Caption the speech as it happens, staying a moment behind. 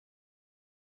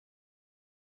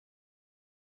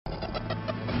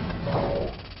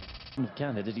Of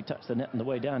Canada, did he touch the net on the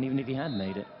way down, even if he had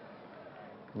made it?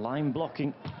 Line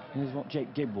blocking is what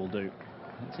Jake Gibb will do.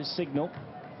 That's his signal.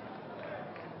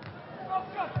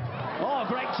 Oh,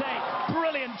 great take,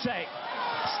 brilliant take.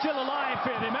 Still alive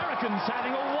here, the Americans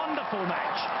having a wonderful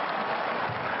match.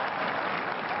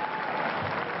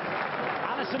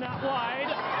 Alison out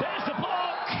wide, there's the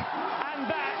block,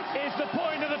 and that is the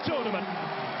point of the tournament.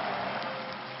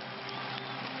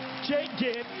 Jake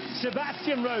Gibb,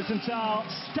 Sebastian Rosenthal,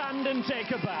 stand and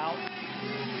take a bow.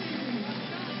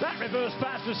 That reverse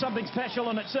pass was something special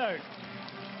on its own.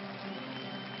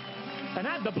 And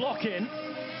add the block in.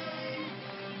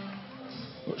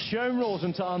 Well, Sean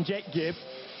Rosenthal and Jake Gibb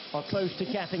are close to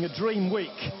capping a dream week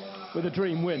with a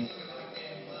dream win.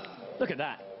 Look at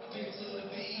that.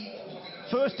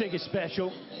 First dig is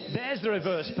special. There's the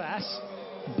reverse pass.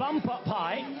 Bump up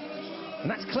high. And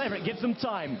that's clever, it gives them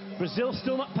time. Brazil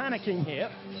still not panicking here.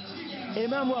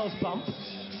 Emanuel's bump.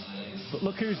 But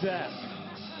look who's there.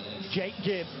 Jake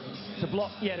Gibb to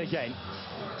block yet again.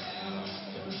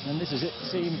 And this is it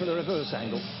seen for the reverse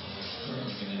angle.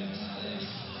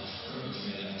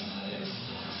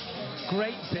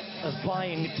 Great bit of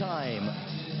buying time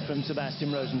from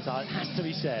Sebastian Rosenthal, it has to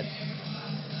be said.